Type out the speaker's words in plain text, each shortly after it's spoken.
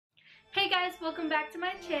guys, welcome back to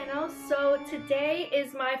my channel. So today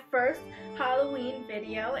is my first Halloween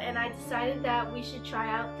video and I decided that we should try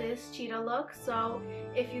out this cheetah look. So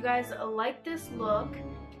if you guys like this look,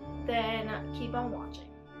 then keep on watching.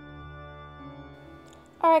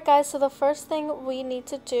 Alright guys, so the first thing we need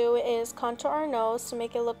to do is contour our nose to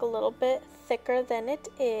make it look a little bit thicker than it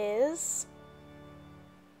is.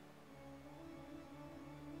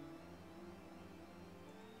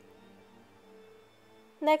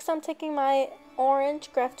 Next, I'm taking my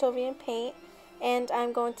orange Graftovian paint and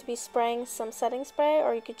I'm going to be spraying some setting spray,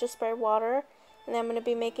 or you could just spray water, and I'm going to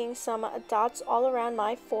be making some dots all around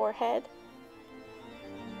my forehead.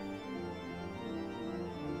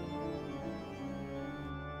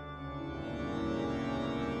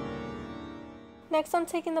 Next, I'm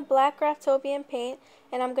taking the black Graftovian paint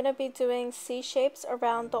and I'm going to be doing C shapes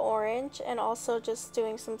around the orange and also just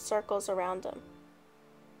doing some circles around them.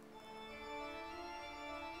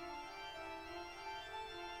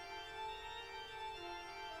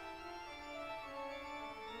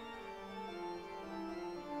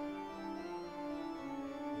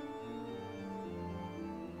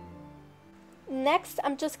 Next,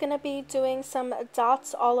 I'm just going to be doing some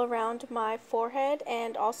dots all around my forehead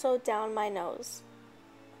and also down my nose.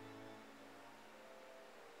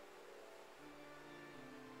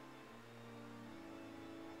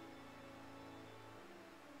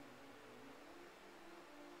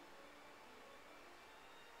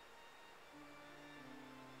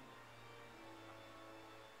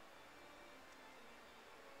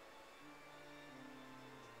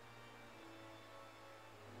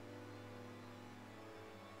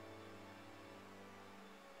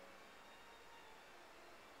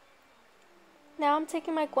 Now I'm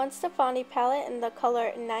taking my Gwen Stefani palette in the color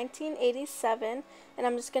 1987 and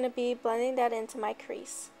I'm just going to be blending that into my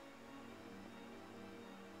crease.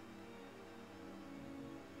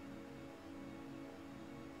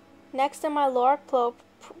 Next, in my Laura Pro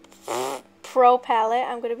palette,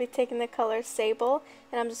 I'm going to be taking the color Sable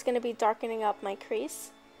and I'm just going to be darkening up my crease.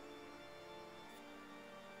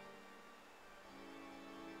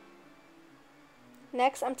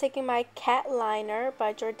 Next, I'm taking my Cat Liner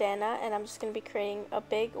by Jordana and I'm just going to be creating a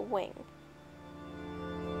big wing.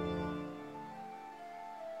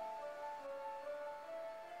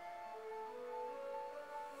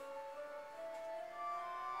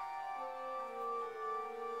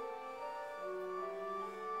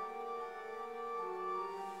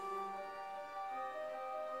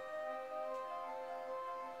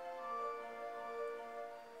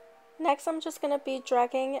 Next, I'm just going to be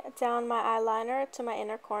dragging down my eyeliner to my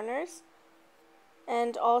inner corners.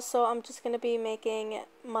 And also, I'm just going to be making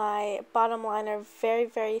my bottom liner very,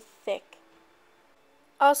 very thick.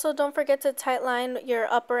 Also, don't forget to tightline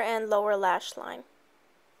your upper and lower lash line.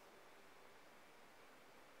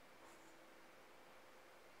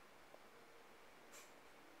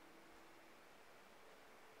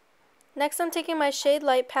 Next, I'm taking my Shade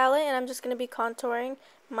Light palette and I'm just going to be contouring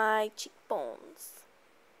my cheekbones.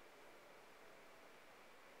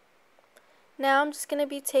 Now I'm just going to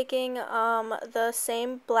be taking the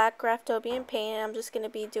same black Graftovian paint and I'm just going to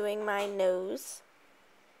be doing my nose.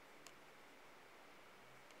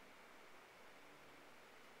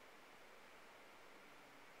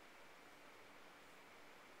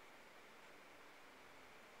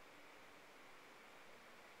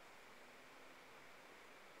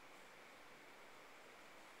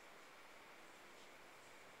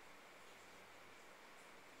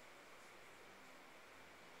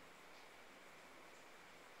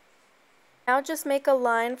 Now just make a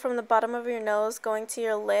line from the bottom of your nose going to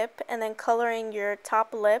your lip and then coloring your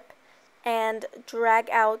top lip and drag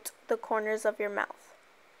out the corners of your mouth.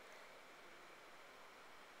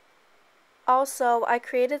 Also, I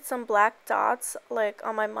created some black dots like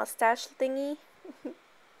on my mustache thingy.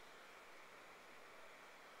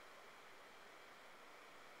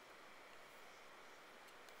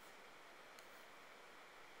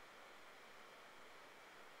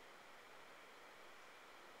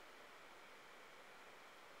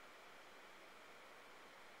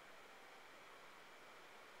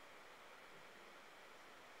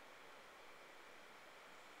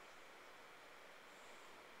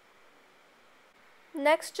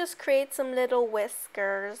 Next, just create some little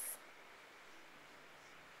whiskers.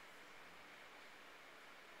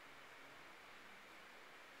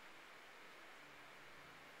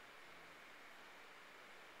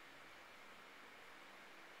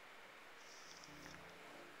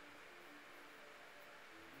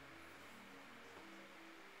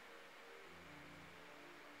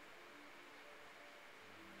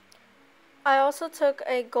 I also took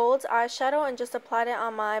a gold eyeshadow and just applied it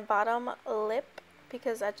on my bottom lip.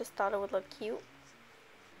 because I just thought it would look cute.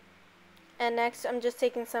 And next I'm just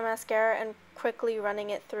taking some mascara and quickly running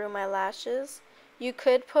it through my lashes. You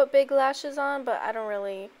could put big lashes on, but I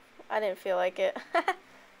didn't feel like it.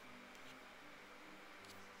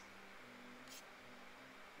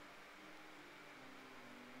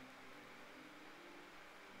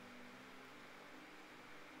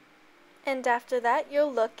 And after that, your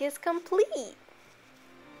look is complete.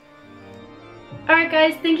 Alright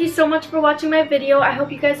guys, thank you so much for watching my video. I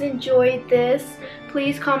hope you guys enjoyed this.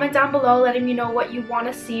 Please comment down below letting me know what you want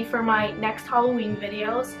to see for my next Halloween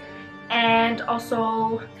videos. And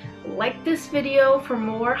also like this video for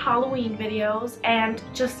more Halloween videos. And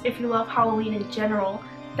just if you love Halloween in general,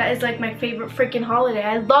 that is like my favorite freaking holiday.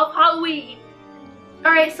 I love Halloween!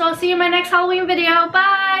 Alright, so I'll see you in my next Halloween video.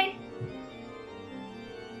 Bye!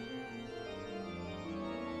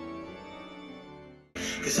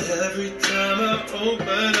 Cause every time I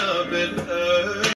open up it hurts.